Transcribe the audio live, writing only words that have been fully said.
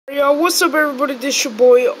Yo, what's up everybody, this your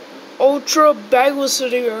boy Ultra back with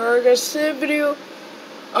another guys today video.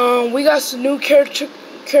 We got some new character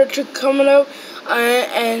coming up,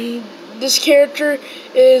 and this character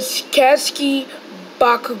is Katsuki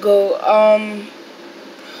Bakugou.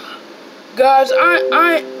 Guys,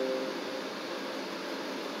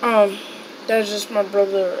 that's just my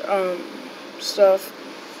brother stuff.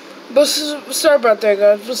 But sorry about that,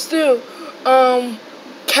 guys. But still,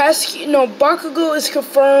 Bakugou is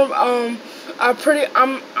confirmed. I'm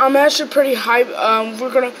actually pretty hyped.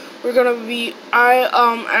 I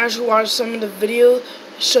actually watched some of the video. It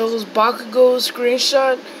shows Bakugou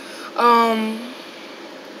screenshot.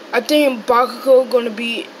 I think Bakugou gonna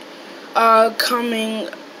be coming.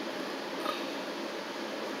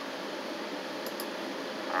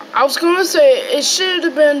 I was gonna say it should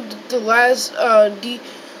have been the last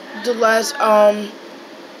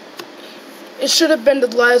it should have been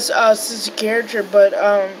the last sister character, but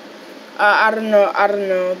I don't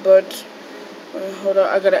know, but hold on,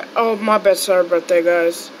 I gotta, oh my bad, sorry about that,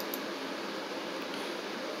 guys.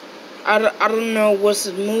 I don't know what's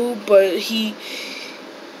his move, but he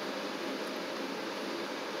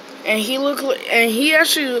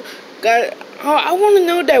actually got, oh, I want to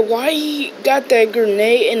know that why he got that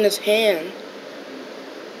grenade in his hand.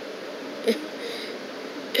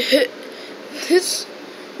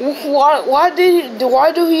 Why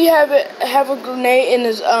do he have a grenade in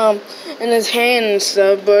his hand and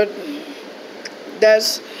stuff? But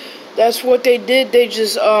that's what they did. They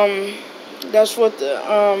just that's what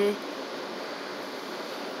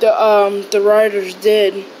the writers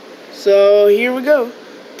did. So here we go.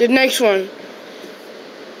 The next one.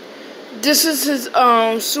 This is his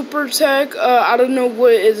super attack. I don't know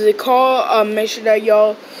what is it called. Make sure that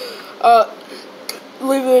y'all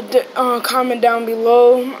leave a comment down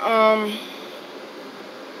below.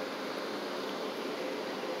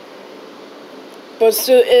 But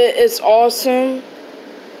still, it's awesome.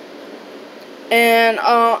 And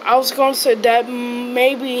I was gonna say that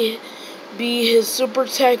maybe be his super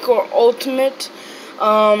attack or ultimate.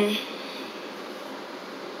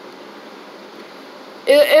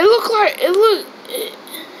 It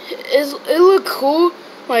looked cool.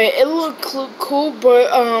 Like it looked cool, but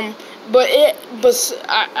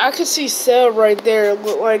I could see Cell right there.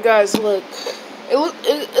 Look, like, guys, look. It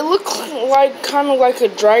looked like kind of like a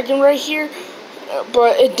dragon right here,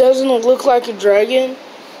 but it doesn't look like a dragon.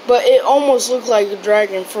 But it almost looked like a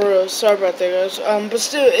dragon for real. Sorry about that, guys. But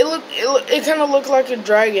still, it kind of looked like a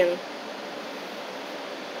dragon.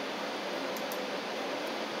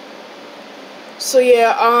 So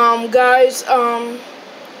yeah, guys,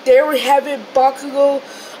 there we have it, Bakugou.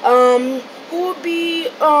 Who will be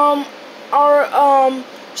our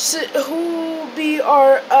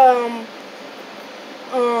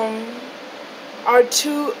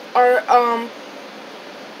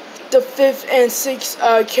the 5th and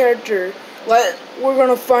 6th character. We're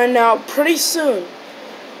gonna find out pretty soon.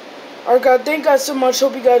 Alright, guys, thank you guys so much.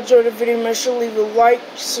 Hope you guys enjoyed the video. Make sure to leave a like,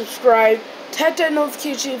 subscribe, tap that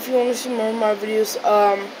notification if you want to see more of my videos.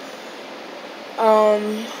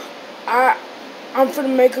 I'm gonna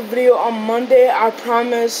make a video on Monday, I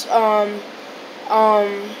promise. I'm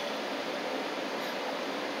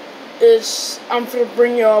gonna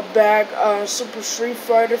bring y'all back Super Street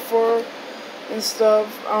Fighter 4 and stuff.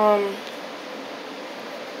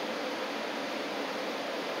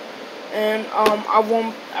 And I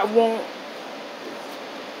won't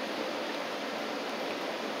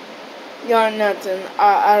yeah, nothing.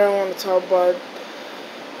 I don't want to talk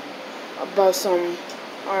about some.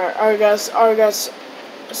 Alright guys,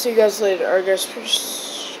 see you guys later. Alright guys, peace.